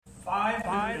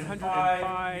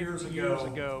505 years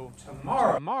ago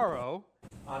tomorrow,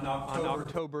 on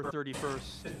October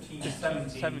 31st,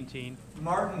 1517,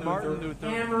 Martin Luther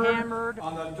hammered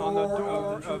on the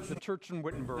door of the church in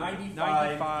Wittenberg,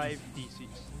 95 Theses.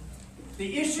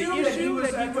 The issue that he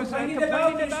was complaining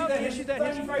about, the issue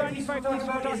that his 95 Theses were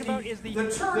talking about, is the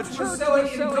church was selling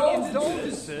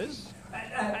indulgences.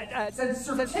 Sent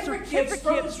certificates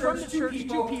from the church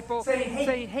to people saying,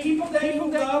 hey, people that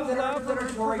you love that are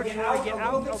in purgatory, get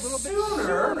out a little bit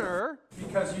sooner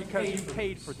because you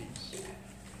paid for these.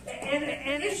 And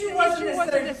the issue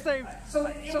wasn't necessarily. So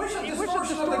it was a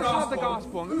distortion of the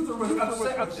gospel. Luther was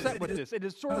upset with this. A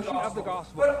distortion of the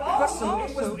gospel. But also,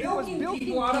 it was bilking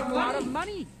people out of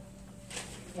money.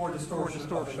 For distortion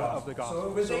of the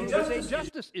gospel. So it was a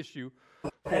justice issue.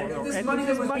 And this money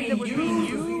that was being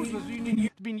used was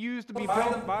being used to be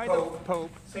built by the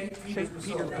Pope, St. Peter's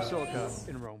Basilica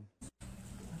in Rome.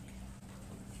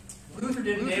 Luther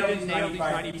didn't nail these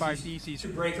 95 Theses to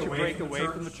break away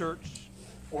from the church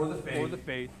or the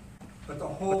faith, but to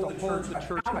hold the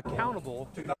church accountable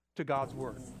to God's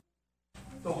Word.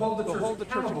 To hold the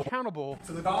church accountable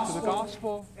to the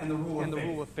gospel and the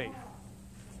rule of faith.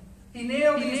 He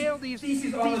nailed these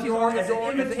theses on the door as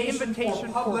an invitation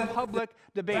for public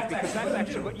debate, because that's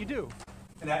actually what you do.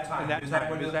 In that time,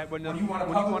 when you want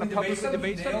to publicly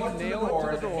debate something, you nail it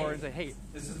to the door and say, hey,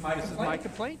 this is my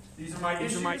complaint. These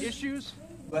are my issues.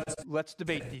 Let's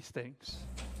debate these things.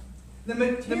 The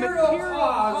material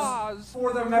cause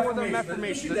for the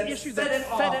Reformation, the issue that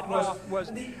set it off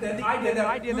was the idea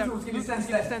that Luther was giving the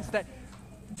sense that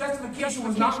justification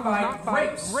was not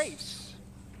by grace.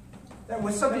 That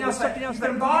was something else. You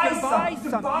can buy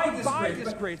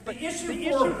this grace. But the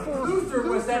issue for Luther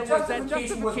was that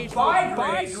justification was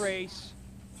by grace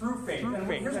through faith.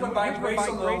 And here's what by grace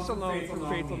alone, through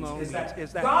faith alone is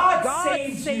that God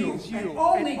saves you, and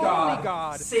only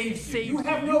God saves you. You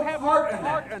have no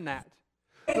part in that.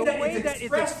 The way that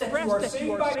it's expressed that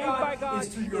you are saved by God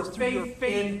is through your faith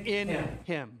in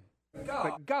Him.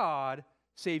 But God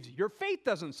saves you. Your faith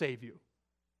doesn't save you.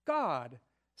 God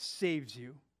saves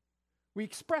you. We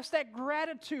express that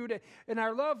gratitude and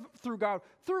our love through God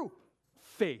through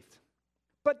faith.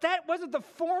 But that wasn't the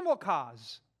formal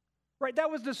cause, right? That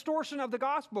was distortion of the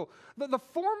gospel. The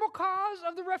formal cause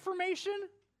of the Reformation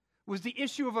was the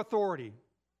issue of authority.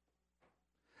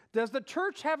 Does the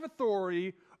church have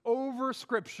authority over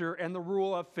Scripture and the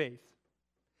rule of faith?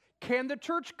 Can the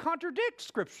church contradict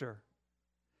Scripture?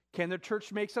 Can the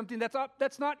church make something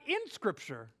that's not in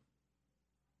Scripture?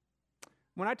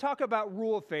 When I talk about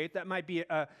rule of faith, that might be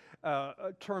a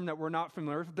term that we're not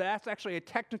familiar with. That's actually a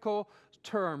technical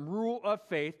term, rule of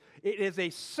faith. It is a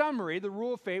summary. The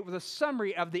rule of faith was a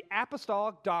summary of the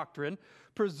apostolic doctrine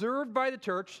preserved by the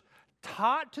church,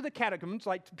 taught to the catechumens,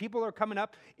 like people are coming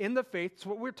up in the faith. It's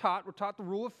what we're taught. We're taught the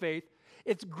rule of faith.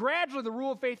 It's gradually, the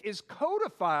rule of faith is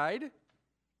codified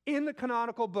in the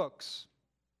canonical books.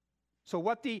 So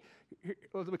let's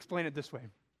explain it this way.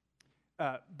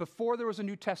 Before there was a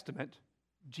New Testament,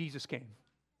 Jesus came.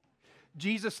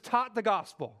 Jesus taught the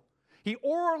gospel. He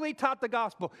orally taught the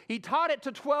gospel. He taught it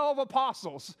to 12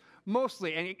 apostles,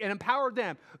 mostly, and empowered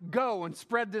them. Go and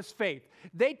spread this faith.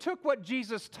 They took what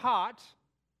Jesus taught,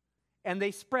 and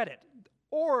they spread it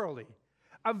orally.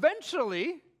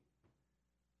 Eventually,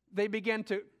 they began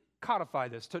to codify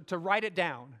this, to write it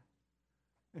down.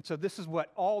 And so this is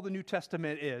what all the New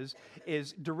Testament is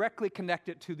directly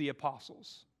connected to the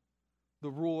apostles.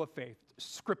 The rule of faith,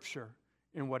 Scripture,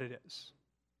 in what it is.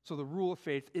 So the rule of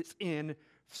faith is in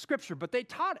Scripture, but they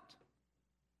taught it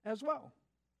as well.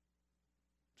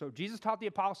 So Jesus taught the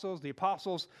apostles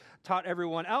taught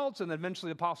everyone else, and then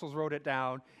eventually the apostles wrote it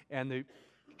down, and the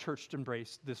church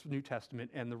embraced this New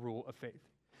Testament and the rule of faith.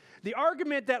 The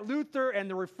argument that Luther and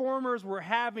the reformers were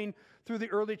having through the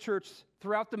early church,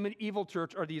 throughout the medieval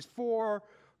church, are these 4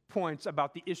 points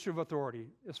about the issue of authority.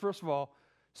 Is first of all,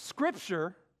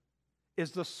 Scripture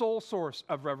is the sole source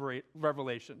of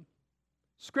revelation.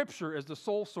 Scripture is the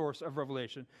sole source of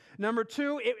revelation. Number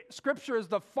 2, Scripture is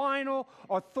the final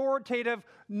authoritative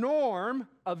norm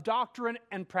of doctrine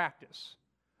and practice.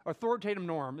 Authoritative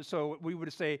norm. So we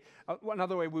would say,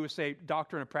 another way we would say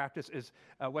doctrine and practice is,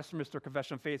 Westminster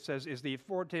Confession of Faith says, is the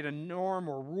authoritative norm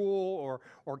or rule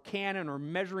or canon or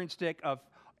measuring stick of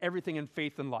everything in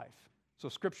faith and life. So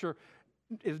Scripture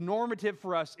is normative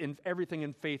for us in everything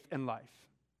in faith and life.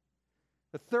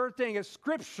 The third thing is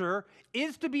Scripture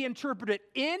is to be interpreted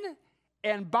in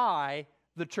and by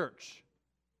the church.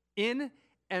 In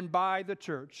and by the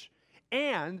church.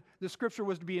 And the Scripture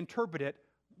was to be interpreted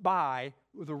by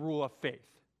the rule of faith.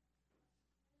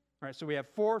 All right, so we have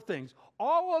four things.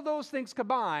 All of those things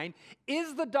combined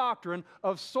is the doctrine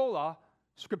of sola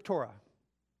scriptura.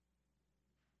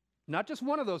 Not just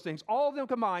one of those things, all of them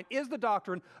combined is the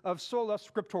doctrine of sola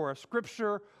scriptura.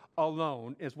 Scripture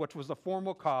alone is what was the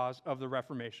formal cause of the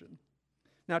Reformation.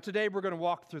 Now today we're going to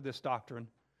walk through this doctrine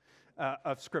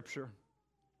of Scripture.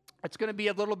 It's going to be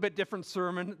a little bit different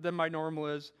sermon than my normal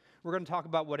is. We're going to talk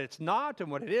about what it's not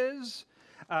and what it is.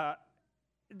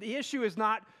 The issue is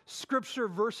not Scripture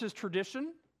versus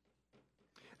tradition.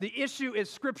 The issue is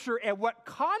Scripture and what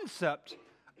concept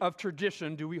of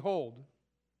tradition do we hold.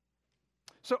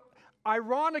 So,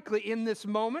 ironically, in this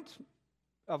moment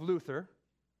of Luther,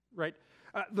 right,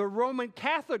 the Roman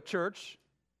Catholic Church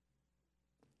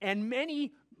and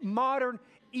many modern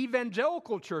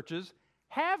evangelical churches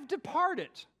have departed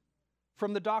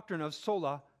from the doctrine of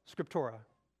sola scriptura.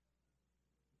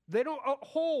 They don't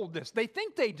uphold this. They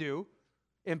think they do,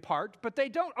 in part, but they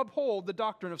don't uphold the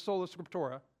doctrine of sola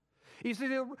scriptura. You see,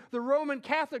 the Roman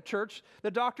Catholic Church,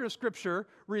 the doctrine of Scripture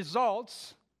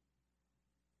results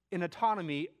in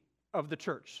autonomy of the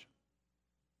church,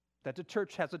 that the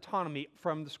church has autonomy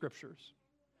from the Scriptures.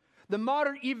 The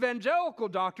modern evangelical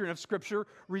doctrine of Scripture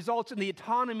results in the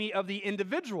autonomy of the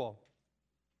individual.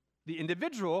 The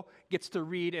individual gets to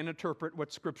read and interpret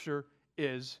what Scripture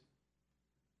is.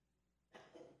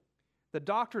 The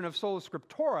doctrine of sola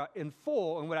scriptura in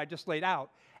full, and what I just laid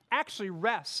out, actually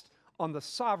rests on the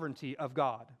sovereignty of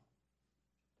God,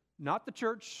 not the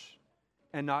church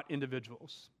and not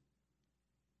individuals.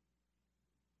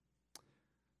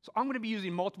 So I'm going to be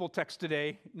using multiple texts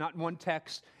today, not one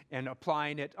text and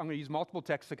applying it. I'm going to use multiple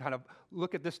texts to kind of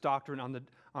look at this doctrine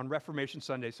on Reformation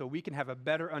Sunday so we can have a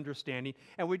better understanding.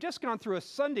 And we've just gone through a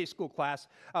Sunday school class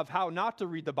of how not to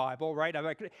read the Bible, right?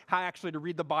 How actually to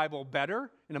read the Bible better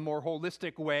in a more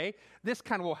holistic way. This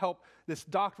kind of will help, this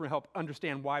doctrine will help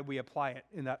understand why we apply it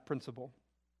in that principle.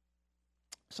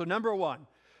 So number one,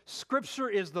 Scripture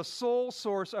is the sole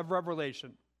source of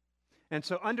revelation. And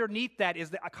so underneath that is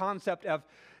the concept of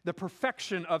the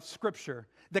perfection of Scripture,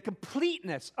 the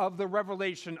completeness of the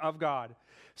revelation of God.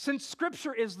 Since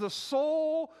Scripture is the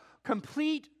sole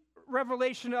complete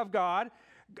revelation of God,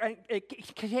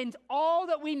 it contains all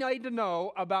that we need to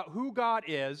know about who God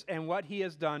is and what He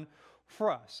has done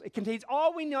for us. It contains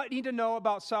all we need to know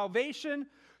about salvation,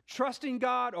 trusting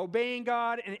God, obeying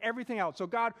God, and everything else. So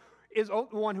God is the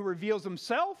one who reveals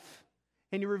Himself,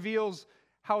 and He reveals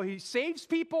how He saves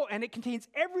people, and it contains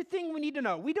everything we need to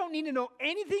know. We don't need to know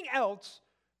anything else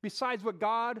besides what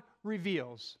God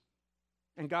reveals.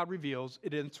 And God reveals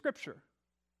it in Scripture.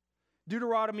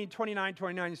 Deuteronomy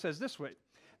 29:29 says this way,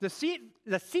 the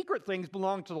secret things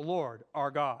belong to the Lord,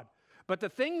 our God, but the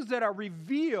things that are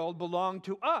revealed belong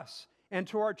to us and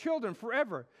to our children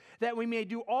forever, that we may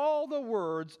do all the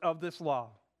words of this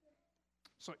law.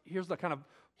 So here's the kind of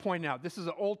point out. This is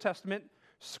an Old Testament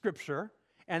Scripture.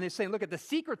 And they're saying, look at the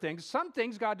secret things. Some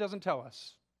things God doesn't tell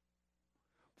us.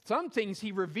 Some things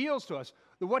He reveals to us.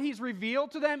 What He's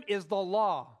revealed to them is the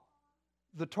law,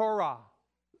 the Torah,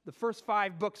 the first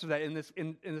 5 books of that in this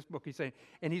book. He's saying,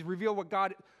 and He's revealed what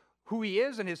God, who He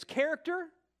is and His character.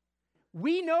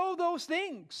 We know those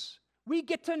things. We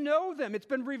get to know them. It's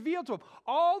been revealed to us.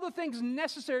 All the things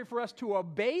necessary for us to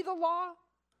obey the law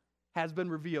has been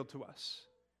revealed to us.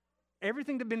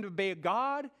 Everything to obey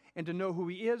God and to know who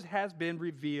He is has been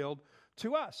revealed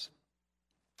to us.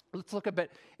 Let's look a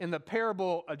bit in the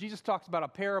parable. Jesus talks about a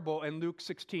parable in Luke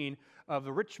 16 of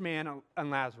the rich man and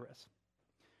Lazarus.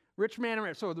 Rich man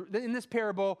and so in this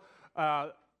parable,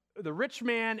 the rich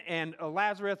man and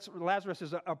Lazarus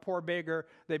is a poor beggar.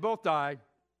 They both die.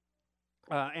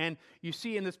 And you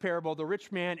see in this parable, the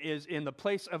rich man is in the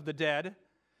place of the dead,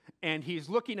 and he's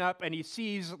looking up and he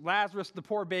sees Lazarus, the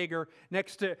poor beggar,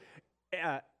 next to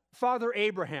Father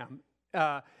Abraham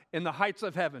in the heights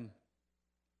of heaven.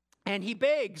 And he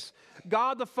begs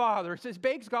God the Father,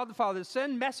 begs God the Father to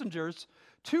send messengers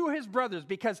to his brothers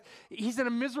because he's in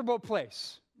a miserable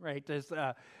place, right?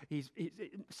 He's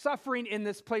suffering in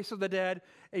this place of the dead.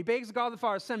 He begs God the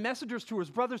Father to send messengers to his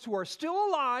brothers who are still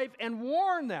alive and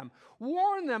warn them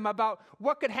about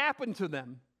what could happen to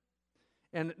them.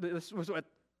 And this was what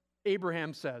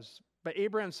Abraham says. But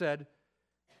Abraham said,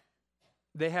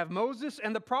 they have Moses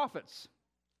and the prophets.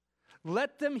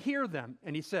 Let them hear them.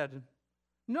 And he said,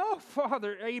 no,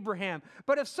 Father Abraham,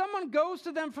 but if someone goes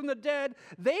to them from the dead,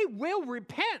 they will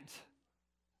repent.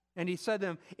 And he said to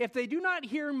them, if they do not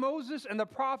hear Moses and the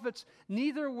prophets,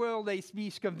 neither will they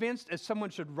be convinced as someone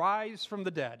should rise from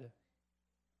the dead.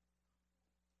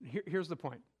 Here's the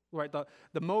point, right? The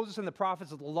Moses and the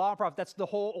prophets, the law and prophets, that's the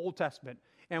whole Old Testament.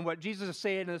 And what Jesus is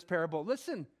saying in this parable,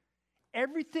 listen,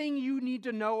 Everything you need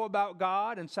to know about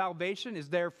God and salvation is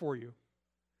there for you.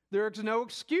 There's no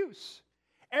excuse.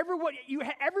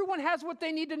 Everyone has what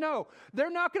they need to know.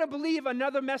 They're not going to believe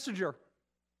another messenger.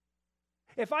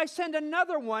 If I send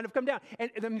another one to come down,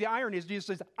 and then the irony is Jesus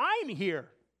says, I'm here.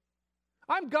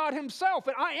 I'm God himself,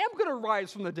 and I am going to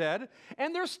rise from the dead,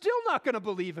 and they're still not going to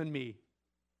believe in me.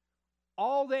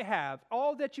 All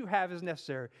that you have is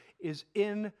necessary, is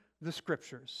in the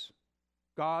Scriptures.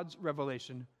 God's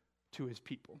revelation to his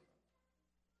people.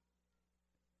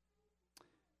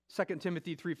 2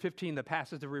 Timothy 3:15, the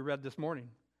passage that we read this morning.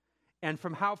 And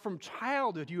from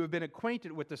childhood you have been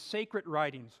acquainted with the sacred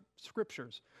writings,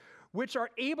 Scriptures, which are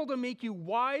able to make you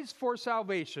wise for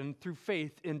salvation through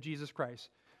faith in Jesus Christ.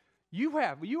 You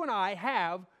and I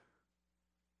have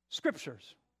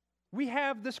Scriptures. We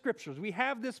have the Scriptures. We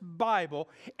have this Bible,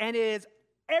 and it is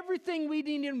everything we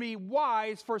need to be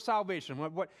wise for salvation.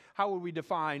 How would we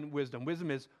define wisdom?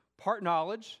 Wisdom is part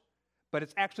knowledge, but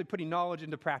it's actually putting knowledge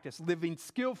into practice, living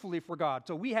skillfully for God.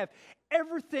 So we have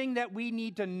everything that we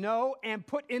need to know and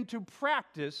put into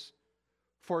practice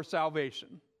for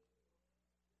salvation.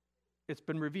 It's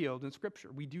been revealed in Scripture.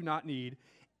 We do not need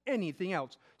anything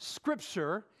else.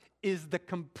 Scripture is the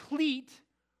complete,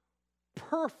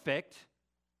 perfect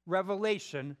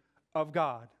revelation of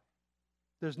God.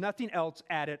 There's nothing else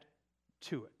added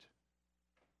to it.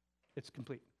 It's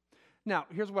complete. Now,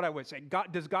 here's what I would say.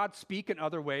 Does God speak in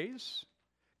other ways?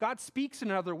 God speaks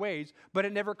in other ways, but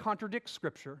it never contradicts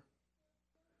Scripture.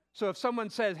 So if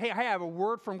someone says, hey, I have a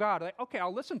word from God, like, okay,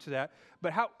 I'll listen to that,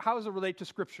 but how does it relate to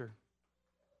Scripture?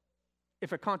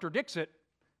 If it contradicts it,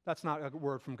 that's not a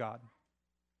word from God,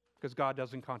 because God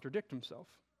doesn't contradict himself.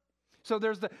 So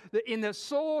there's in the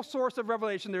sole source of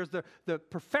revelation, there's the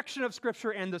perfection of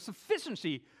Scripture and the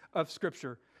sufficiency of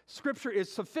Scripture. Scripture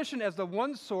is sufficient as the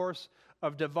one source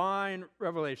of divine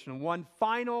revelation, one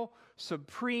final,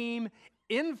 supreme,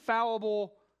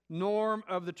 infallible norm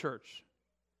of the church.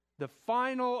 The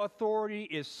final authority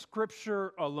is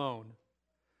Scripture alone,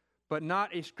 but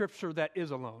not a Scripture that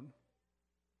is alone.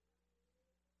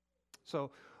 So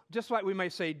just like we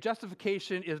might say,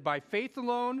 justification is by faith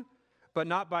alone, but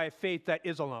not by faith that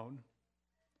is alone.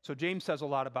 So James says a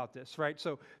lot about this, right?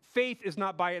 So faith is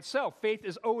not by itself. Faith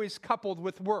is always coupled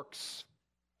with works.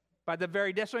 By the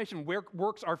very definition,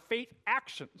 works are faith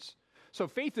actions. So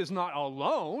faith is not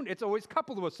alone. It's always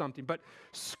coupled with something. But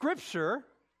Scripture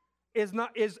is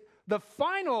the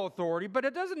final authority, but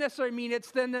it doesn't necessarily mean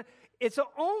it's the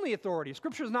only authority.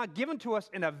 Scripture is not given to us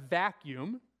in a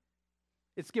vacuum.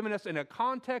 It's given us in a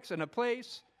context and a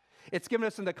place. It's given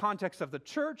us in the context of the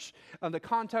church, in the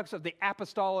context of the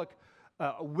apostolic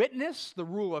witness, the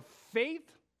rule of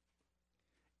faith.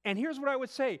 And here's what I would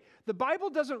say. The Bible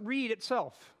doesn't read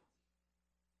itself.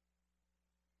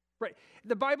 Right?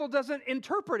 The Bible doesn't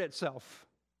interpret itself.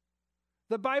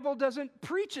 The Bible doesn't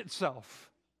preach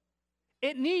itself.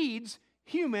 It needs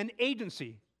human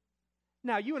agency.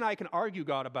 Now, you and I can argue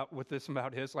God about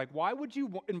his. Like, why would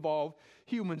you involve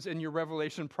humans in your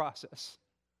revelation process?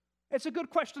 It's a good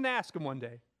question to ask him one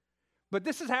day. But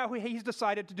this is how he's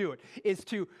decided to do it, is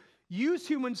to use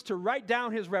humans to write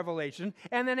down his revelation,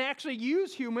 and then actually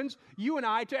use humans, you and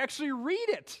I, to actually read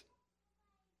it.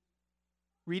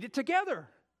 Read it together,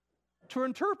 to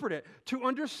interpret it, to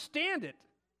understand it.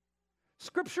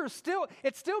 Scripture still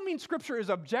means Scripture is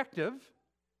objective,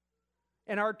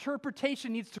 and our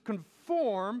interpretation needs to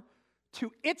conform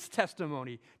to its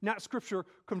testimony, not Scripture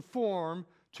conform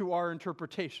to our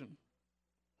interpretation.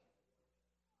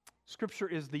 Scripture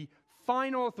is the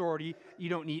final authority. You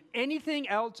don't need anything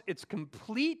else. It's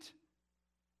complete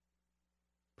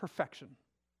perfection.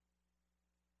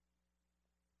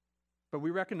 But we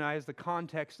recognize the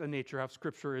context and nature of how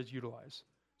Scripture is utilized.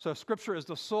 So Scripture is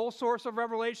the sole source of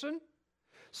revelation.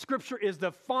 Scripture is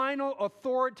the final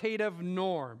authoritative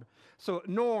norm. So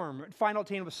norm, final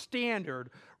authoritative standard,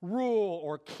 rule,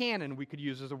 or canon, we could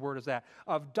use as a word as that,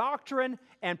 of doctrine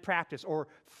and practice, or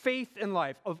faith and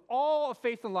life. Of all of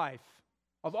faith and life,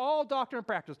 of all doctrine and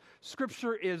practice,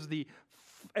 Scripture is the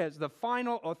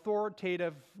final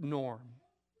authoritative norm,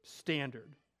 standard.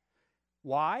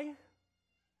 Why?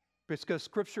 Because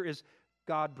Scripture is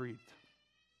God-breathed.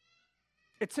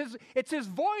 It's His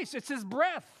voice, it's His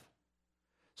breath.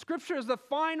 Scripture is the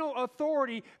final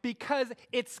authority because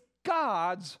it's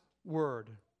God's word.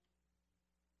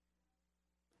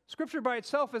 Scripture by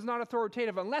itself is not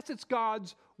authoritative unless it's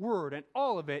God's word, and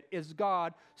all of it is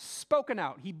God spoken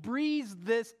out. He breathes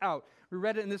this out. We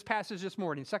read it in this passage this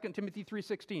morning, 2 Timothy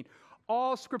 3:16.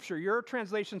 All Scripture, your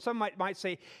translation, some might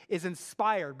say, is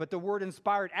inspired, but the word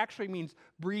inspired actually means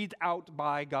breathed out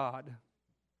by God.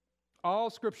 All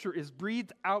Scripture is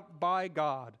breathed out by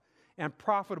God and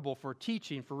profitable for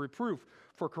teaching, for reproof,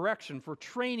 for correction, for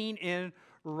training in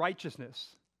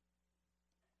righteousness.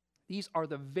 These are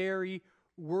the very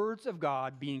words of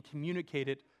God being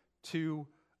communicated to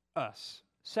us.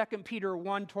 2 Peter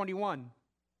 1:21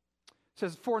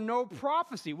 says, for no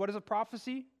prophecy, what is a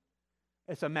prophecy?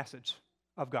 It's a message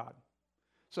of God.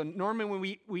 So normally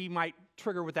when we might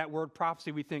trigger with that word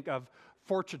prophecy, we think of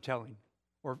fortune telling,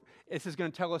 or this is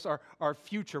going to tell us our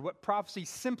future. What prophecy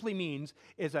simply means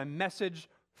is a message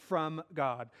from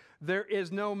God. There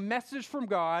is no message from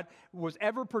God was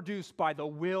ever produced by the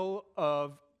will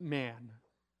of man,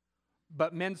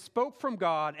 but men spoke from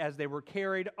God as they were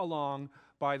carried along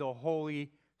by the Holy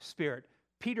Spirit.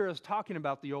 Peter is talking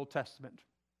about the Old Testament.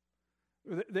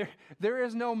 There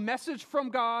is no message from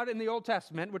God in the Old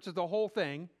Testament, which is the whole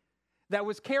thing, that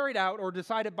was carried out or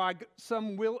decided by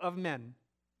some will of men.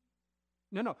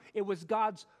 No. It was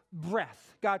God's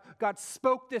breath. God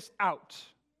spoke this out.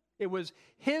 It was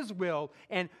His will,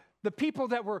 and the people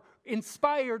that were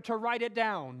inspired to write it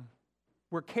down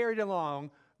were carried along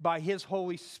by His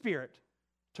Holy Spirit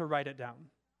to write it down.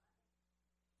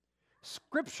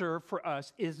 Scripture for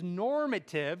us is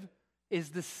normative, is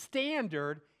the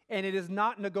standard, and it is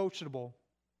not negotiable.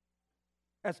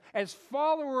 As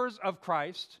followers of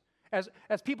Christ, as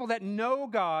people that know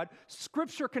God,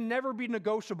 Scripture can never be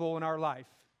negotiable in our life.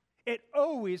 It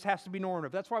always has to be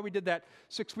normative. That's why we did that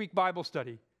 6-week Bible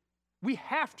study. We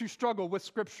have to struggle with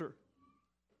Scripture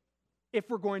if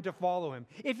we're going to follow Him,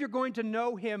 if you're going to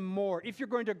know Him more, if you're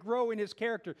going to grow in His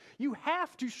character. You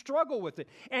have to struggle with it.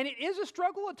 And it is a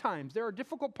struggle at times. There are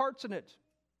difficult parts in it.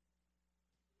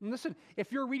 And listen,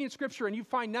 if you're reading Scripture and you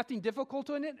find nothing difficult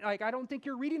in it, I don't think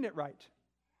you're reading it right.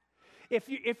 If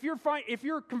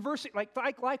you're conversing,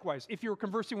 likewise, if you're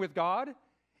conversing with God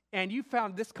and you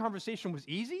found this conversation was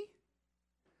easy,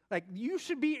 you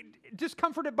should be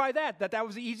discomforted by that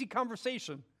was an easy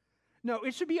conversation. No,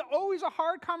 it should be always a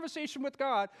hard conversation with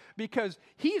God because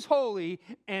He's holy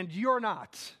and you're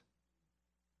not.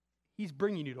 He's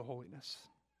bringing you to holiness.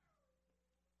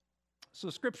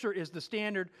 So Scripture is the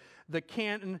standard, the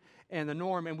canon, and the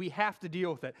norm, and we have to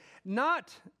deal with it. Not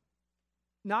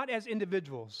as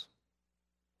individuals,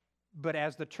 but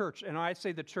as the church. And I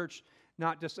say the church,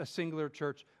 not just a singular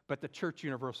church, but the church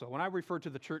universal. When I refer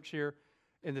to the church here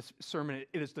in this sermon,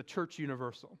 it is the church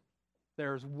universal.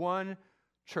 There's one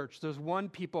church, there's one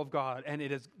people of God, and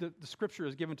it is the Scripture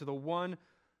is given to the one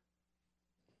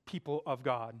people of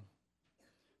God.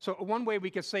 So one way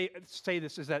we could say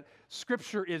this is that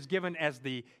Scripture is given as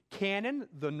the canon,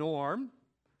 the norm.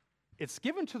 It's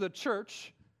given to the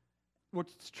church,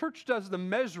 which the church does the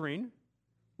measuring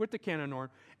with the canon norm.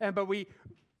 But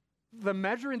the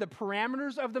measuring, the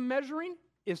parameters of the measuring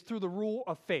is through the rule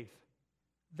of faith,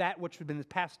 that which has been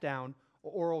passed down,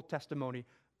 oral testimony,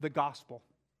 the gospel.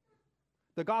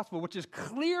 The gospel, which is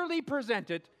clearly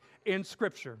presented in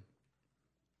Scripture.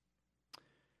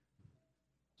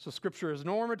 So Scripture is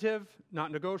normative,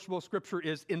 not negotiable. Scripture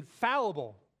is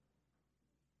infallible.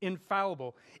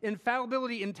 Infallible.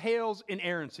 Infallibility entails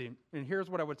inerrancy. And here's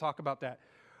what I would talk about that.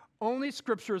 Only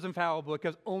Scripture is infallible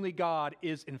because only God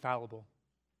is infallible.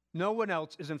 No one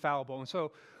else is infallible. And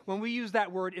so when we use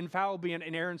that word infallibility and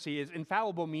inerrancy,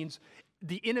 infallible means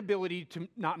the inability to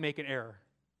not make an error.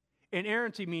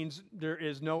 Inerrancy means there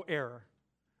is no error.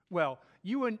 Well,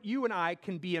 you and I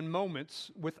can be in moments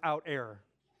without error.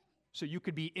 So you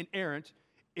could be inerrant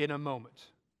in a moment.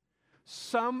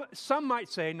 Some might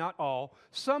say, not all,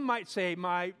 some might say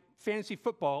my fantasy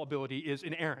football ability is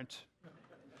inerrant.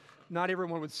 Not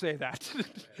everyone would say that.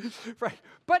 Right?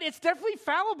 But it's definitely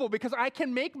fallible because I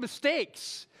can make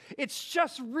mistakes. It's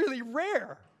just really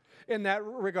rare in that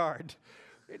regard.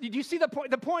 Did you see the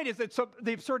point? The point is that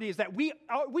the absurdity is that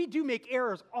we do make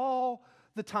errors all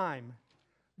the time.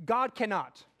 God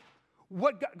cannot.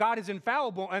 God is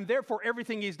infallible, and therefore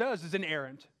everything He does is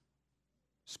inerrant.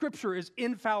 Scripture is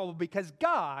infallible because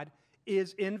God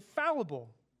is infallible.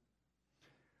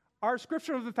 Our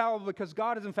Scripture is infallible because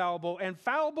God is infallible, and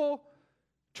fallible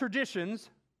traditions,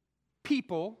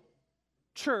 people,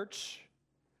 church,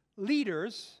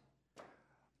 leaders,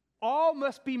 all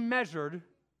must be measured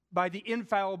by the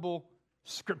infallible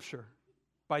Scripture,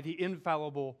 by the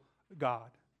infallible God.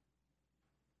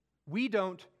 We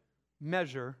don't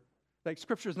measure,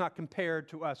 Scripture is not compared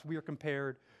to us, we are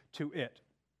compared to it.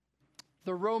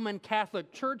 The Roman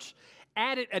Catholic Church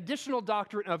added additional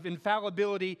doctrine of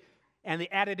infallibility, and they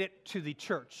added it to the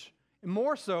church.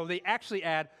 More so, they actually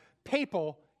add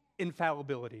papal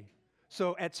infallibility.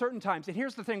 So at certain times, and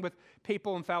here's the thing with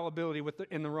papal infallibility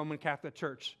in the Roman Catholic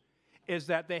Church, is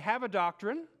that they have a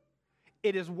doctrine.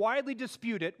 It is widely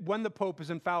disputed when the Pope is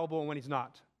infallible and when he's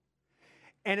not.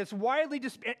 And it's widely,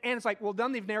 and it's like, well,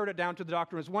 then they've narrowed it down to the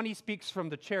doctrine. One, he speaks from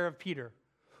the chair of Peter.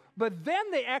 But then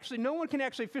no one can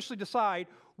actually officially decide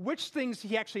which things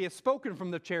he actually has spoken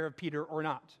from the chair of Peter or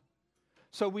not.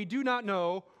 So we do not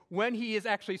know when he is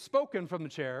actually spoken from the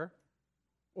chair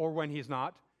or when he's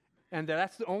not. And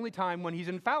that's the only time when he's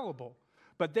infallible.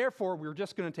 But therefore, we're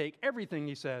just going to take everything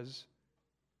he says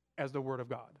as the Word of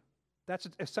God. That's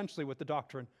essentially what the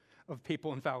doctrine of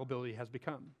papal infallibility has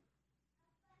become.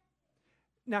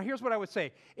 Now, here's what I would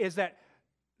say, is that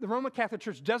the Roman Catholic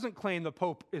Church doesn't claim the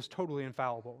Pope is totally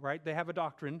infallible, right? They have a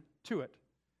doctrine to it.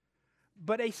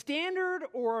 But a standard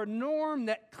or a norm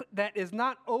that is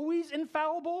not always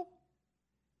infallible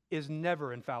is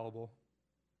never infallible.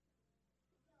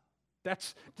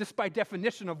 That's just by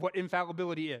definition of what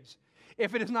infallibility is.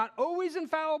 If it is not always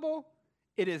infallible,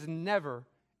 it is never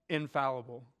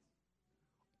infallible.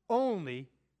 Only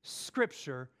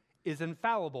Scripture is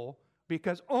infallible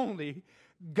because only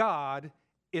God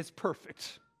is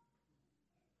perfect.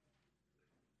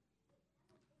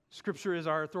 Scripture is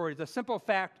our authority. The simple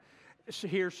fact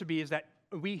here should be is that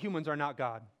we humans are not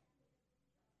God.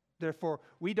 Therefore,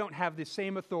 we don't have the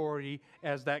same authority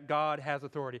as that God has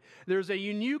authority. There's a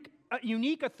unique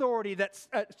authority that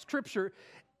Scripture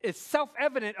is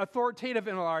self-evident, authoritative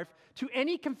in our life to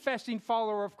any confessing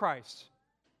follower of Christ.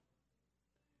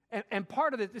 And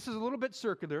part of it, this is a little bit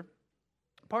circular,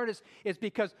 part of this is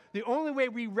because the only way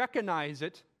we recognize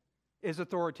it is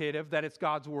authoritative, that it's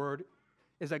God's Word,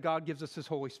 is that God gives us His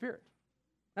Holy Spirit.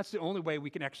 That's the only way we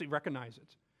can actually recognize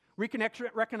it. We can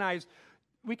recognize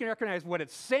what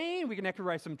it's saying, we can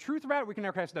recognize some truth about it, we can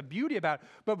recognize the beauty about it,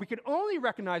 but we can only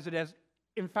recognize it as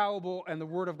infallible and the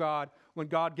Word of God when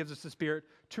God gives us the Spirit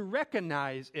to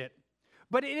recognize it.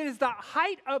 But it is the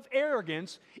height of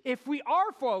arrogance if we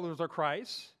are followers of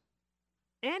Christ,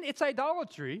 and it's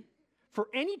idolatry for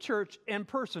any church and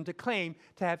person to claim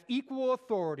to have equal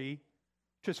authority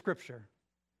to Scripture.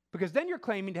 Because then you're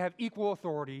claiming to have equal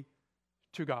authority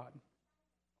to God.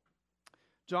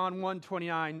 John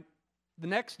 1:29, the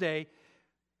next day,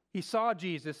 he saw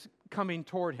Jesus coming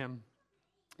toward him.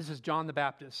 This is John the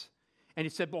Baptist. And he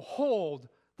said, "Behold,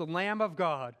 the Lamb of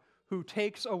God who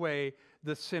takes away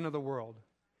the sin of the world."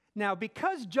 Now,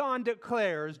 because John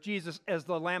declares Jesus as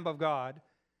the Lamb of God,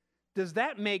 does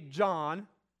that make John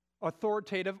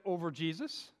authoritative over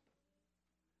Jesus?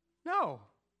 No.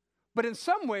 But in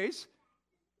some ways,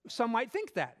 some might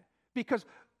think that. Because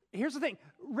here's the thing,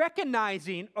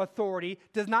 recognizing authority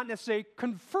does not necessarily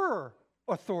confer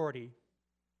authority.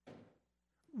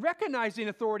 Recognizing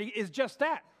authority is just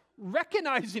that,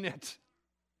 recognizing it.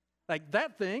 Like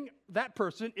that thing, that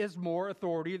person is more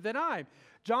authority than I.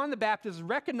 John the Baptist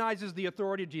recognizes the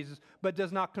authority of Jesus, but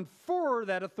does not confer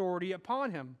that authority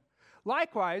upon him.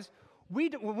 Likewise,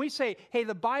 when we say, hey,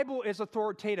 the Bible is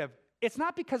authoritative, it's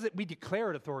not because we declare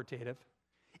it authoritative.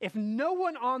 If no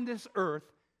one on this earth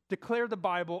declared the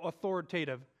Bible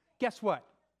authoritative, guess what?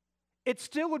 It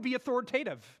still would be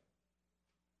authoritative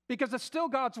because it's still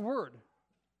God's word.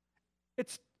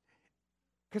 It's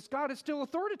because God is still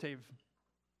authoritative.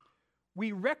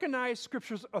 We recognize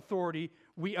Scripture's authority,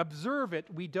 we observe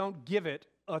it, we don't give it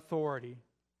authority.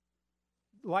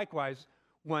 Likewise,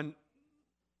 when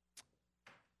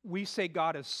we say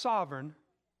God is sovereign,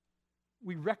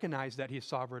 we recognize that He's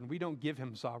sovereign. We don't give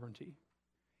Him sovereignty.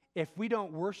 If we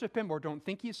don't worship Him or don't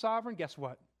think He's sovereign, guess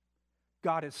what?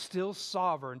 God is still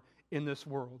sovereign in this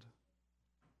world.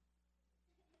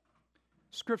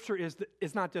 Scripture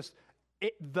is not just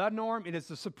the norm, it is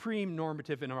the supreme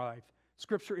normative in our life.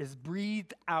 Scripture is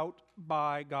breathed out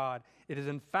by God. It is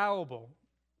infallible.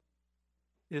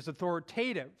 It is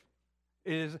authoritative.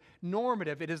 It is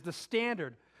normative. It is the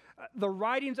standard. The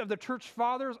writings of the church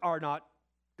fathers are not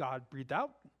God breathed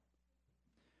out.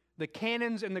 The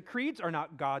canons and the creeds are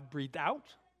not God breathed out.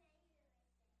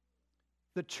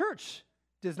 The church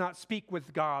does not speak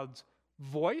with God's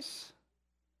voice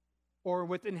or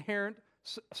with inherent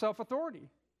self-authority.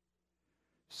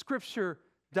 Scripture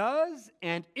does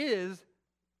and is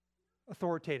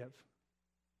authoritative.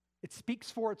 It speaks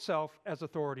for itself as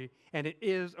authority, and it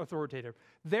is authoritative.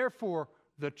 Therefore,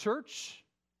 the church,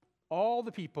 all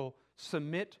the people,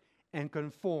 submit and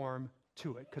conform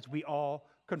to it, because we all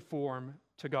conform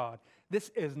to God. This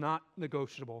is not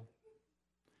negotiable.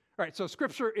 All right, so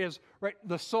Scripture is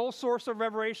the sole source of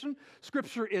revelation.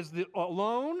 Scripture is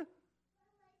alone,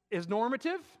 is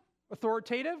normative,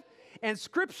 authoritative, and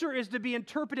Scripture is to be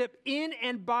interpreted in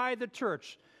and by the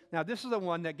church. Now, this is the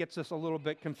one that gets us a little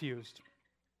bit confused.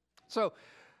 So,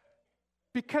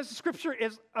 because Scripture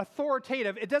is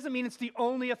authoritative, it doesn't mean it's the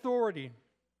only authority.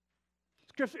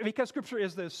 Because Scripture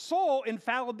is the sole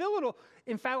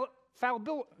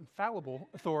infallible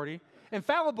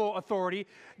authority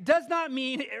does not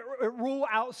mean rule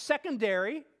out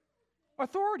secondary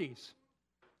authorities.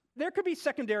 There could be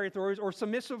secondary authorities or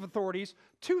submissive authorities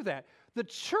to that. The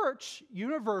church,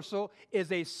 universal,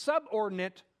 is a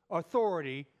subordinate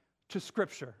authority to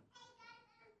Scripture.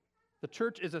 The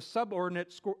church is a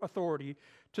subordinate authority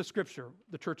to Scripture.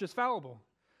 The church is fallible.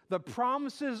 The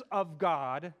promises of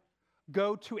God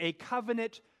go to a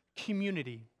covenant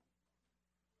community,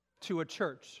 to a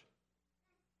church.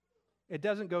 It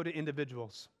doesn't go to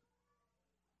individuals.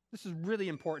 This is really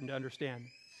important to understand.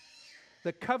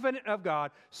 The covenant of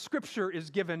God, Scripture is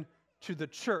given to the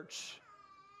church,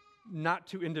 not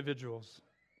to individuals.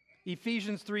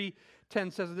 Ephesians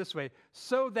 3:10 says it this way,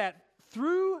 so that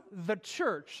through the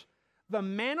church, the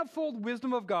manifold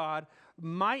wisdom of God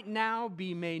might now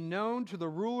be made known to the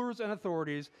rulers and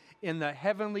authorities in the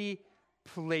heavenly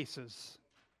places.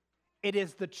 It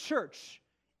is the church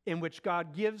in which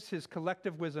God gives his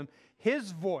collective wisdom,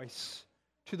 his voice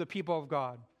to the people of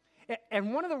God.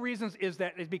 And one of the reasons is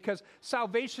because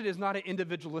salvation is not an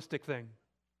individualistic thing.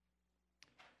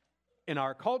 In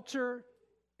our culture,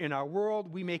 in our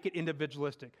world, we make it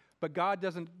individualistic. But God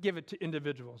doesn't give it to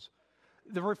individuals.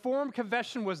 The Reformed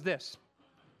Confession was this.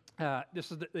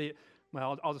 This is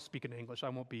I'll just speak in English. I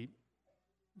won't be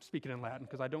speaking in Latin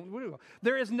because I don't.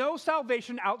 There is no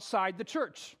salvation outside the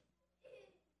church.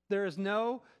 There is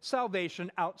no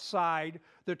salvation outside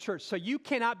the church. So you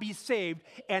cannot be saved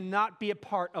and not be a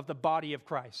part of the body of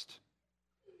Christ.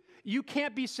 You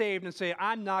can't be saved and say,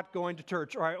 I'm not going to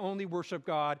church, or I only worship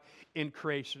God in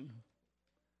creation.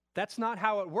 That's not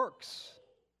how it works.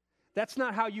 That's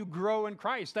not how you grow in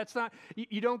Christ.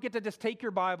 You don't get to just take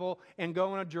your Bible and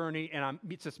go on a journey and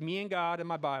it's just me and God and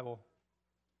my Bible.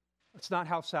 That's not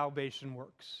how salvation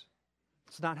works.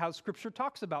 It's not how Scripture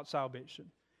talks about salvation.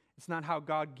 It's not how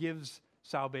God gives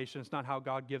salvation. It's not how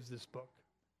God gives this book.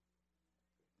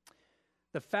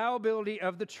 The fallibility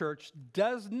of the church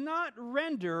does not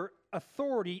render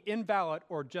authority invalid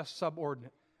or just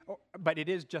subordinate, but it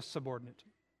is just subordinate.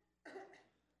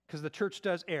 Because the church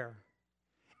does err.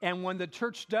 And when the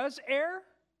church does err,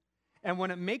 and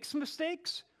when it makes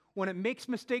mistakes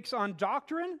on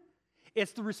doctrine,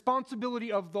 it's the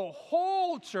responsibility of the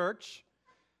whole church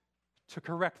to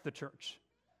correct the church.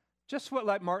 Just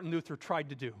what Martin Luther tried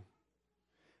to do.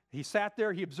 He sat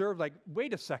there, he observed,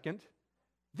 wait a second,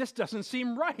 this doesn't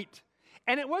seem right.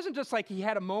 And it wasn't just like he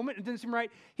had a moment, it didn't seem right.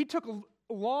 He took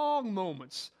long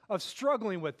moments of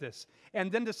struggling with this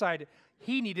and then decided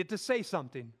he needed to say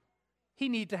something. He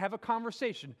needed to have a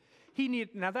conversation.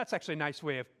 Now that's actually a nice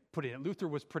way of putting it. Luther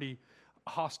was pretty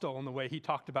hostile in the way he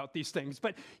talked about these things.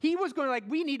 But he was going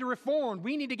we need to reform.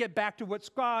 We need to get back to what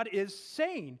God is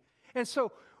saying. And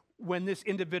so when this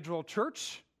individual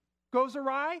church goes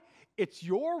awry, it's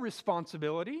your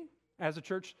responsibility as a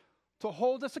church to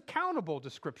hold us accountable to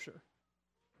Scripture.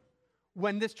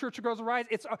 When this church goes awry,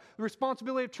 it's the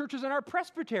responsibility of churches in our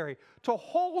presbytery to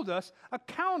hold us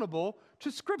accountable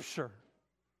to Scripture.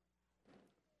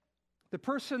 The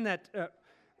person that,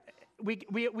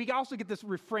 we also get this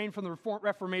refrain from the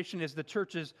Reformation is the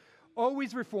church is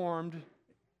always reformed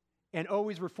and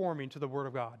always reforming to the Word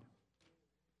of God.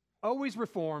 Always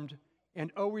reformed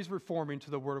and always reforming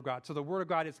to the Word of God. So the Word of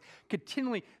God is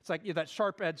continually, it's like that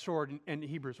sharp-edged sword in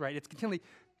Hebrews, right? It's continually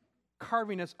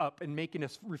carving us up and making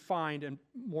us refined and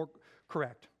more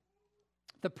correct.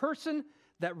 The person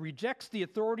that rejects the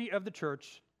authority of the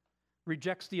church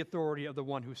rejects the authority of the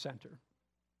one who sent her.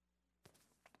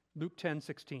 Luke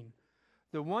 10:16.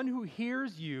 The one who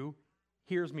hears you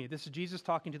hears me. This is Jesus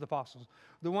talking to the apostles.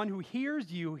 The one who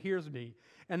hears you hears me.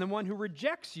 And the one who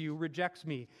rejects you rejects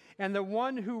me. And the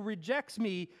one who rejects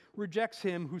me rejects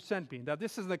him who sent me. Now,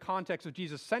 this is the context of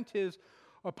Jesus sent his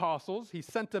apostles. He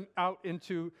sent them out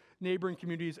into neighboring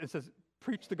communities and says,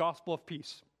 preach the gospel of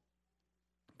peace.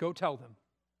 Go tell them.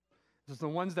 This is the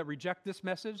ones that reject this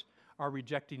message are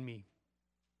rejecting me.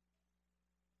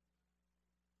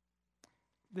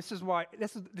 This is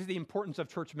the importance of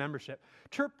church membership.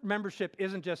 Church membership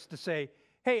isn't just to say,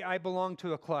 hey, I belong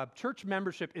to a club. Church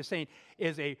membership is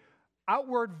a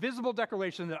outward, visible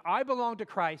declaration that I belong to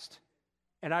Christ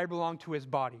and I belong to his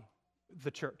body,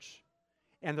 the church.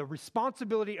 And the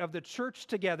responsibility of the church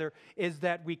together is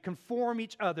that we conform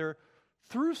each other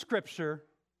through Scripture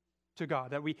to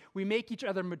God, that we make each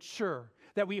other mature,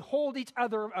 that we hold each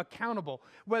other accountable.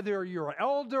 Whether you're an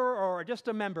elder or just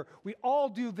a member, we all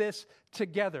do this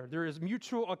together. There is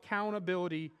mutual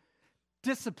accountability,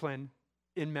 discipline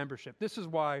in membership. This is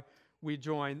why we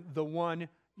join the one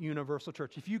universal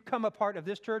church. If you come a part of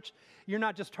this church, you're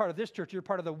not just part of this church, you're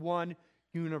part of the one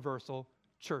universal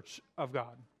church of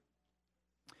God.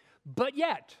 But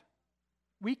yet,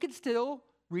 we can still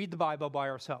read the Bible by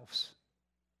ourselves.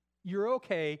 You're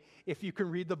okay if you can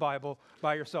read the Bible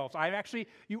by yourself.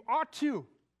 You ought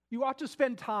to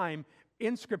spend time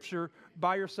in Scripture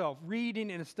by yourself,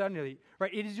 reading and studying it,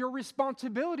 right? It is your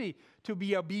responsibility to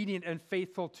be obedient and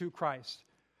faithful to Christ.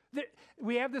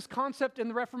 We have this concept in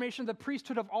the Reformation, the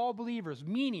priesthood of all believers,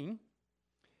 meaning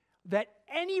that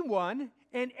anyone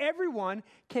and everyone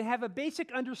can have a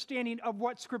basic understanding of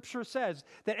what Scripture says,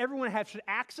 that everyone has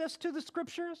access to the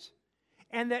Scriptures,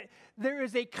 and that there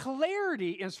is a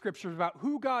clarity in Scripture about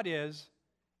who God is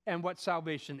and what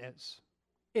salvation is.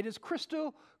 It is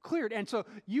crystal clear. And so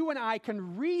you and I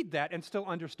can read that and still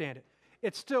understand it.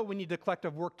 It's still, we need the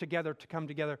collective work together to come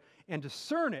together and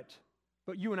discern it,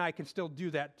 but you and I can still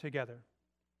do that together.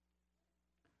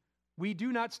 We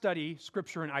do not study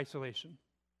Scripture in isolation.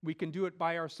 We can do it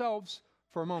by ourselves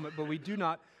for a moment, but we do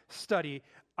not study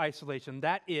isolation.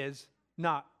 That is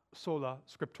not sola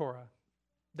scriptura.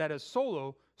 That is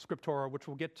solo scriptura, which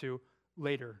we'll get to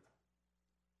later.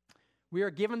 We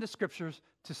are given the Scriptures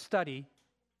to study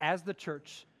as the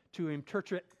church, to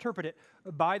interpret it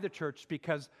by the church,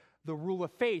 because the rule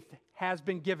of faith has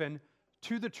been given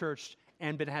to the church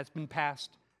and has been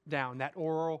passed down, that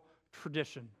oral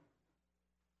tradition.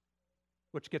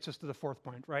 Which gets us to the fourth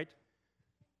point, right?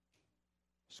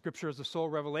 Scripture is the sole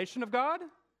revelation of God.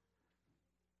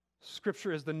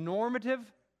 Scripture is normative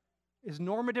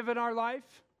in our life,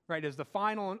 right? Is the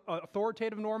final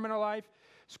authoritative norm in our life.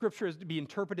 Scripture is to be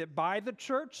interpreted by the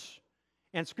church,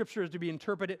 and Scripture is to be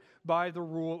interpreted by the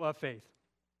rule of faith.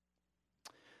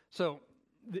 So,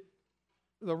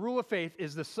 the rule of faith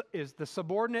is the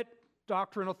subordinate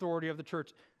doctrine authority of the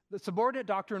church. The subordinate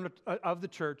doctrine of the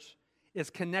church is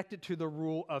connected to the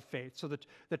rule of faith. So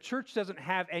the church doesn't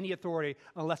have any authority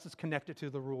unless it's connected to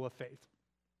the rule of faith.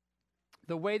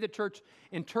 The way the church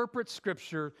interprets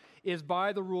Scripture is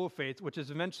by the rule of faith, which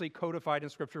is eventually codified in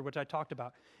Scripture, which I talked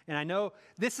about. And I know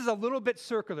this is a little bit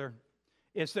circular.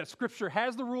 It's that Scripture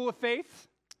has the rule of faith,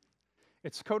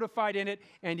 it's codified in it,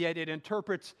 and yet it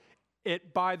interprets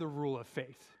it by the rule of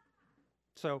faith.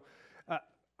 So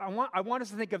I want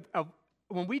us to think of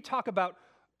when we talk about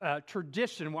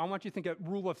tradition, I want you to think of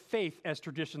rule of faith as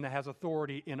tradition that has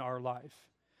authority in our life.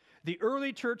 The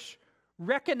early church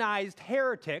recognized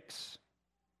heretics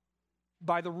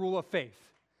by the rule of faith.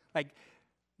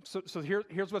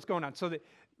 Here's what's going on. So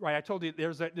I told you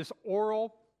there's this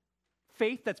oral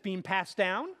faith that's being passed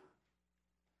down.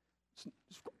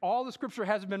 All the Scripture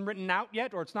hasn't been written out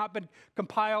yet, or it's not been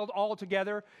compiled all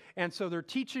together. And so they're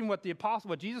teaching what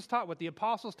Jesus taught, what the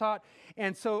apostles taught.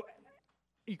 And so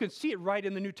you can see it right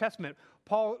in the New Testament.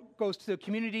 Paul goes to the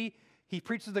community, he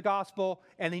preaches the gospel,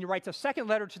 and then he writes a second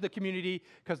letter to the community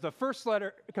because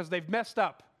they've messed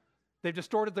up. They've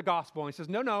distorted the gospel. And he says,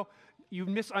 no, you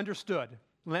misunderstood.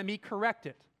 Let me correct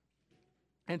it.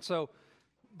 And so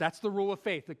that's the rule of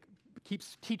faith. It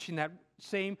keeps teaching that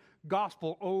same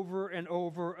gospel over and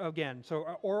over again. So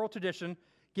oral tradition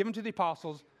given to the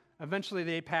apostles, eventually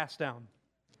they pass down.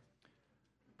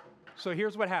 So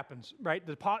here's what happens, right?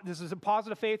 This is a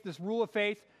positive faith, this rule of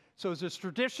faith. So it's this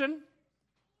tradition,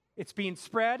 it's being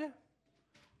spread,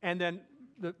 and then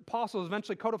the apostles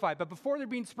eventually codify it. But before they're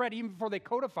being spread, even before they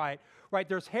codify it, right,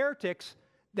 there's heretics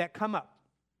that come up,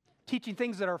 teaching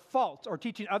things that are false or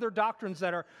teaching other doctrines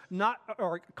that are not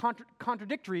or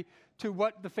contradictory to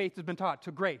what the faith has been taught,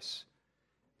 to grace.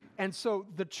 And so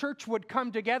the church would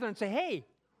come together and say, hey,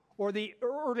 or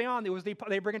early on,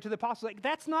 they bring it to the apostles, like,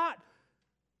 that's not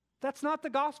the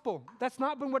gospel. That's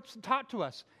not been what's taught to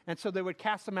us. And so they would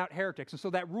cast them out heretics. And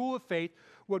so that rule of faith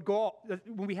would go,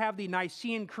 when we have the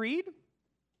Nicene Creed,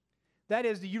 that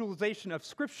is the utilization of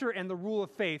Scripture and the rule of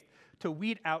faith to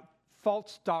weed out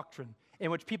false doctrine,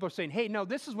 in which people are saying, hey, no,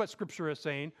 this is what Scripture is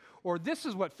saying, or this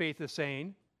is what faith is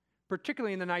saying.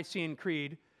 Particularly in the Nicene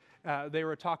Creed, they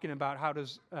were talking about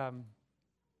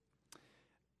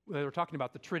they were talking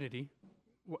about the Trinity,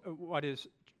 what is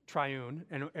triune,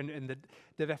 and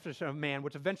the definition of man,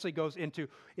 which eventually goes into,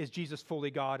 is Jesus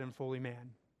fully God and fully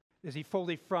man? Is he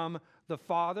fully from the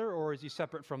Father, or is he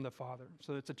separate from the Father?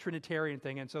 So it's a Trinitarian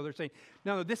thing, and so they're saying,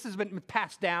 no, this has been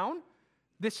passed down,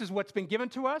 this is what's been given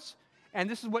to us, and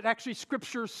this is what actually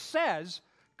Scripture says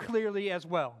clearly as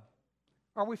well.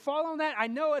 Are we following that? I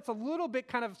know it's a little bit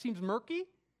kind of seems murky,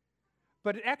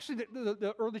 but actually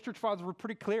the early church fathers were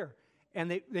pretty clear. And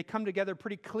they come together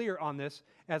pretty clear on this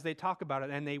as they talk about it,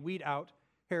 and they weed out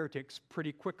heretics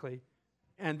pretty quickly.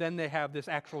 And then they have this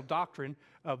actual doctrine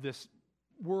of this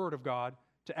Word of God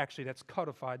that's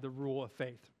codified the rule of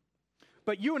faith.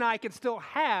 But you and I can still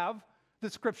have the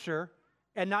Scripture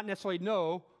and not necessarily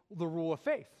know the rule of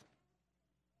faith.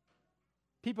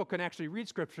 People can actually read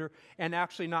Scripture and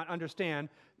actually not understand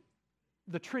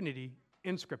the Trinity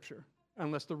in Scripture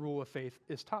unless the rule of faith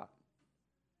is taught.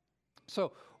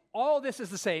 So all this is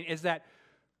the saying is that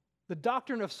the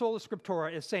doctrine of sola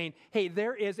scriptura is saying, hey,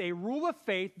 there is a rule of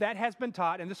faith that has been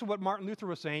taught, and this is what Martin Luther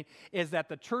was saying, is that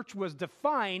the church was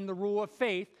defying the rule of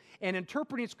faith and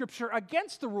interpreting Scripture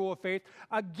against the rule of faith,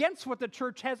 against what the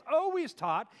church has always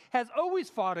taught, has always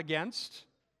fought against,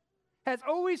 has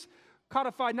always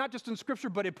codified not just in Scripture,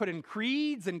 but it put in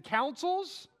creeds and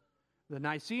councils, the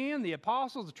Nicene, the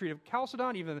Apostles, the Treaty of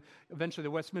Chalcedon, even eventually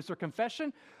the Westminster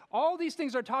Confession. All these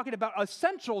things are talking about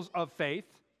essentials of faith,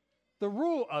 the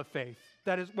rule of faith.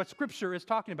 That is what Scripture is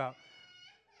talking about.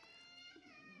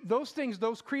 Those things,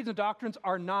 those creeds and doctrines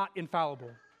are not infallible,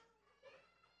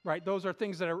 right? Those are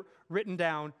things that are written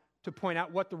down to point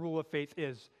out what the rule of faith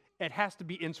is. It has to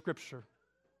be in Scripture.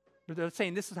 They're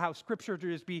saying this is how Scripture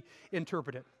is to be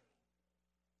interpreted.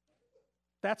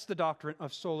 That's the doctrine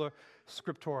of sola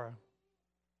scriptura.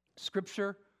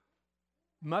 Scripture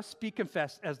must be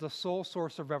confessed as the sole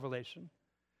source of revelation.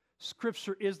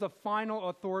 Scripture is the final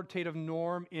authoritative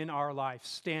norm in our life,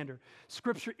 standard.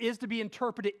 Scripture is to be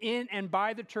interpreted in and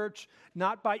by the church,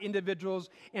 not by individuals,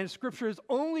 and Scripture is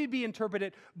only to be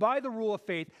interpreted by the rule of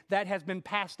faith that has been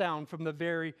passed down from the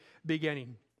very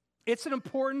beginning. It's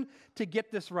important to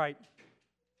get this right.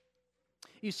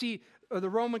 You see, the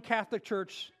Roman Catholic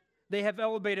Church, they have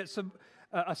elevated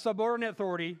a subordinate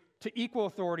authority to equal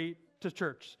authority to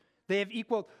church. They have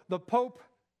equaled the Pope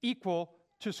equal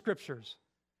to Scriptures.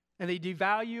 And they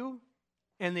devalue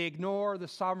and they ignore the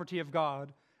sovereignty of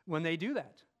God when they do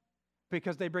that,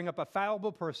 because they bring up a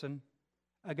fallible person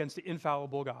against the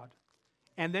infallible God.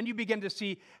 And then you begin to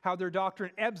see how their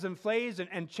doctrine ebbs and flows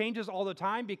and changes all the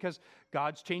time because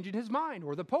God's changing his mind,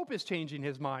 or the Pope is changing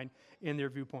his mind in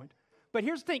their viewpoint. But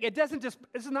here's the thing, this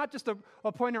is not just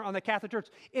a pointer on the Catholic Church.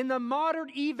 In the modern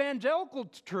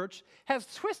evangelical church has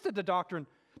twisted the doctrine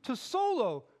to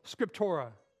sola scriptura.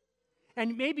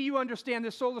 And maybe you understand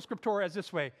this sola scriptura as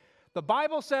this way. The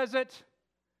Bible says it,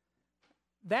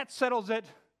 that settles it,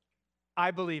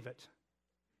 I believe it.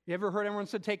 You ever heard anyone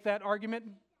say take that argument?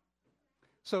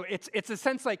 So it's a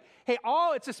sense like, hey,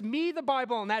 it's just me, the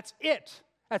Bible, and that's it.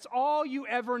 That's all you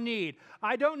ever need.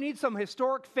 I don't need some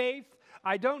historic faith.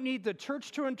 I don't need the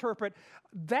church to interpret.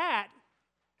 That,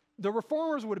 the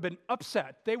reformers would have been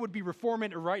upset. They would be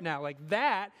reforming it right now. Like,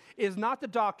 that is not the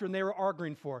doctrine they were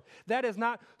arguing for. That is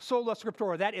not sola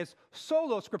scriptura. That is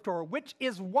sola scriptura, which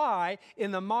is why in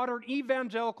the modern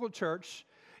evangelical church,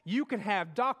 you can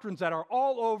have doctrines that are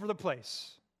all over the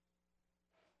place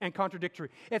and contradictory.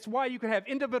 It's why you can have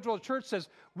individual church says,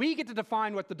 we get to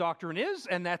define what the doctrine is,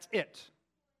 and that's it.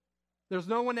 There's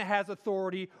no one that has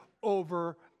authority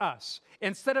over us.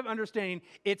 Instead of understanding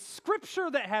it's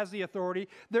Scripture that has the authority,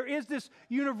 there is this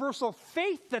universal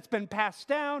faith that's been passed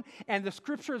down, and the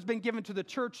Scripture has been given to the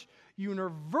church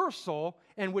universal,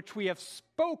 in which we have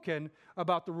spoken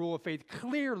about the rule of faith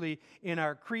clearly in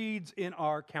our creeds, in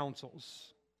our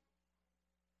councils.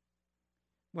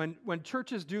 When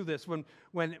churches do this, when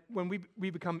we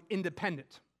become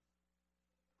independent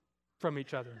from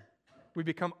each other, we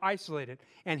become isolated.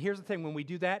 And here's the thing, when we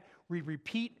do that, we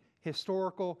repeat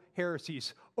historical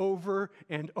heresies over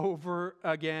and over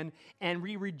again, and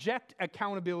we reject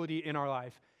accountability in our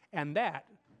life. And that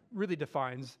really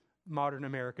defines modern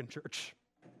American church.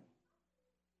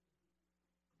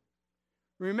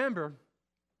 Remember,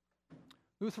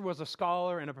 Luther was a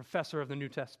scholar and a professor of the New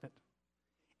Testament.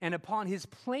 And upon his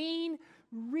plain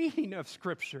reading of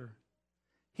Scripture,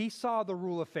 he saw the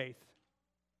rule of faith.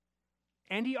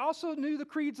 And he also knew the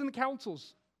creeds and the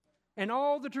councils and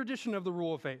all the tradition of the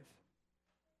rule of faith.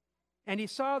 And he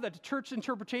saw that the church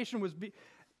interpretation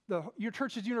your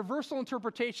church's universal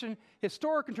interpretation,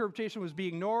 historic interpretation, was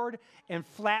being ignored and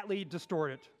flatly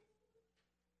distorted.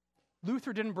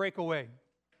 Luther didn't break away.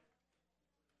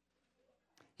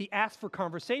 He asked for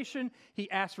conversation. He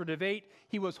asked for debate.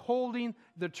 He was holding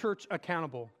the church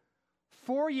accountable.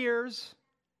 4 years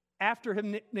after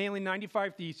him nailing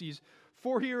 95 Theses,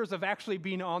 4 years of actually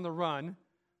being on the run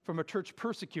from a church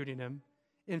persecuting him,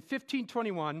 in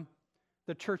 1521,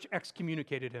 the church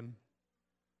excommunicated him,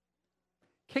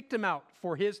 kicked him out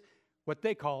for his, what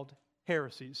they called,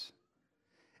 heresies.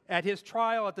 At his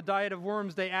trial at the Diet of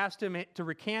Worms, they asked him to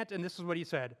recant, and this is what he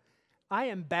said: I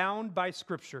am bound by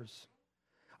Scriptures.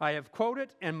 I have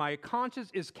quoted, and my conscience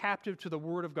is captive to the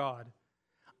Word of God.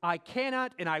 I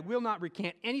cannot and I will not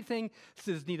recant anything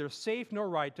that is neither safe nor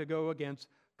right to go against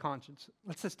conscience.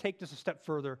 Let's just take this a step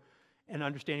further in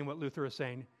understanding what Luther is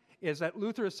saying. Is that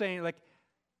Luther is saying, like,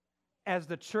 as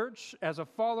the church, as a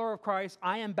follower of Christ,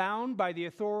 I am bound by the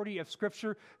authority of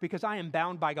Scripture because I am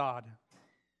bound by God.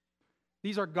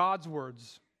 These are God's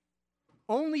words.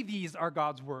 Only these are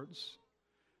God's words.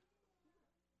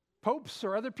 Popes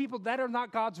or other people, that are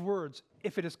not God's words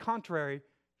if it is contrary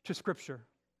to Scripture.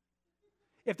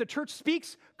 If the church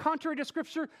speaks contrary to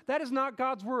Scripture, that is not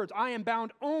God's words. I am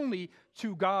bound only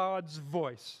to God's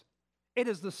voice. It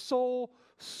is the sole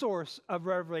source of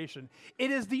revelation.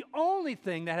 It is the only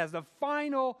thing that has the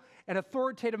final and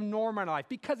authoritative norm in life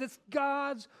because it's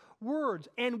God's words.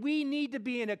 And we need to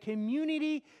be in a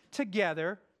community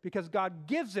together because God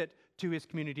gives it to His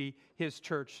community, His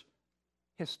church,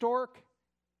 historic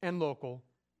and local,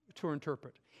 to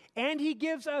interpret. And He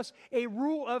gives us a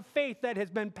rule of faith that has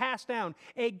been passed down,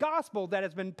 a gospel that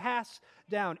has been passed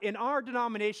down. In our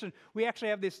denomination, we actually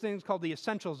have these things called the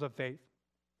essentials of faith,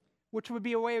 which would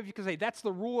be a way of you could say that's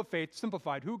the rule of faith,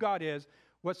 simplified, who God is,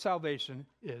 what salvation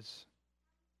is.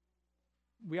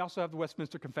 We also have the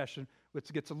Westminster Confession,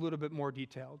 which gets a little bit more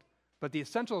detailed. But the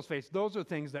essentials of faith, those are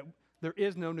things that there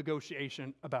is no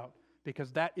negotiation about,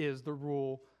 because that is the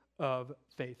rule of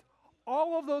faith.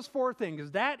 All of those four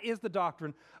things, that is the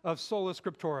doctrine of sola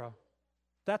scriptura.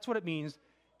 That's what it means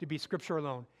to be Scripture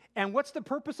alone. And what's the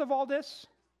purpose of all this?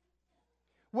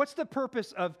 What's the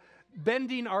purpose of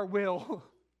bending our will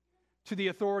to the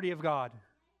authority of God,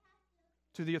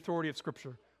 to the authority of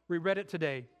Scripture? We read it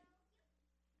today.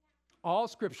 All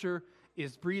Scripture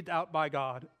is breathed out by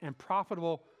God and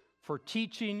profitable for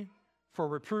teaching, for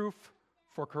reproof,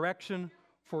 for correction,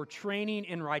 for training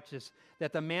in righteousness,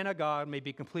 that the man of God may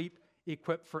be complete,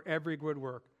 equipped for every good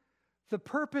work. The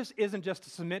purpose isn't just to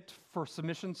submit for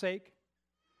submission's sake.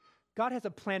 God has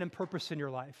a plan and purpose in your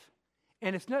life.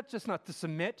 And it's not just not to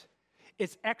submit,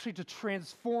 it's actually to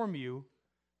transform you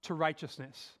to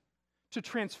righteousness, to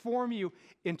transform you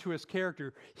into His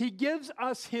character. He gives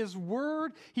us His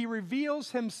word. He reveals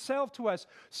Himself to us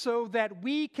so that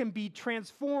we can be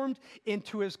transformed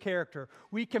into His character.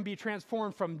 We can be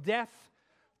transformed from death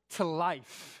to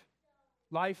life,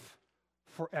 life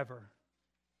forever.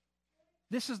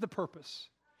 This is the purpose.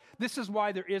 This is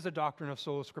why there is a doctrine of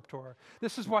sola scriptura.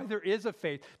 This is why there is a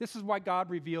faith. This is why God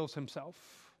reveals Himself,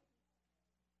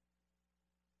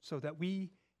 so that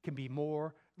we can be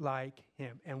more like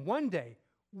Him. And one day,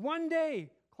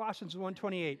 Colossians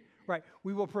 1:28, right,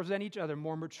 we will present each other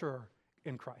more mature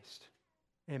in Christ.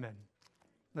 Amen.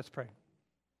 Let's pray.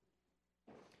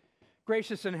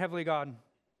 Gracious and heavenly God,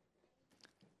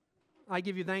 I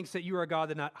give You thanks that You are a God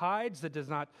that not hides, that does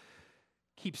not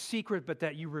keep secret, but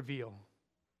that You reveal,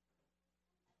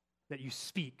 that You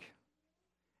speak,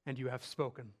 and You have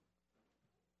spoken.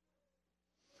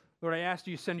 Lord, I ask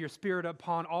You send Your Spirit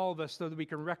upon all of us so that we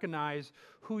can recognize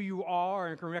who You are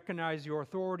and can recognize Your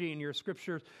authority in Your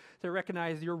Scriptures, to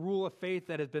recognize Your rule of faith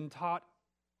that has been taught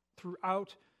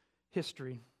throughout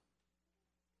history,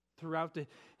 throughout the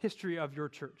history of Your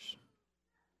church.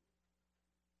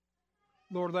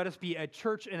 Lord, let us be a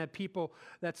church and a people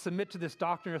that submit to this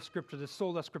doctrine of Scripture, this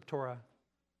sola scriptura,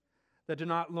 that do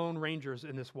not lone rangers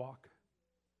in this walk,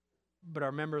 but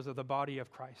are members of the body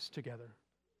of Christ together,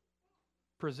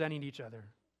 presenting each other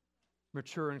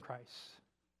mature in Christ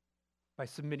by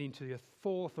submitting to the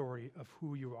full authority of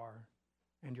who You are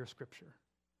and Your Scripture.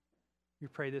 We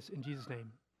pray this in Jesus'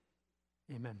 name.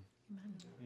 Amen. Amen.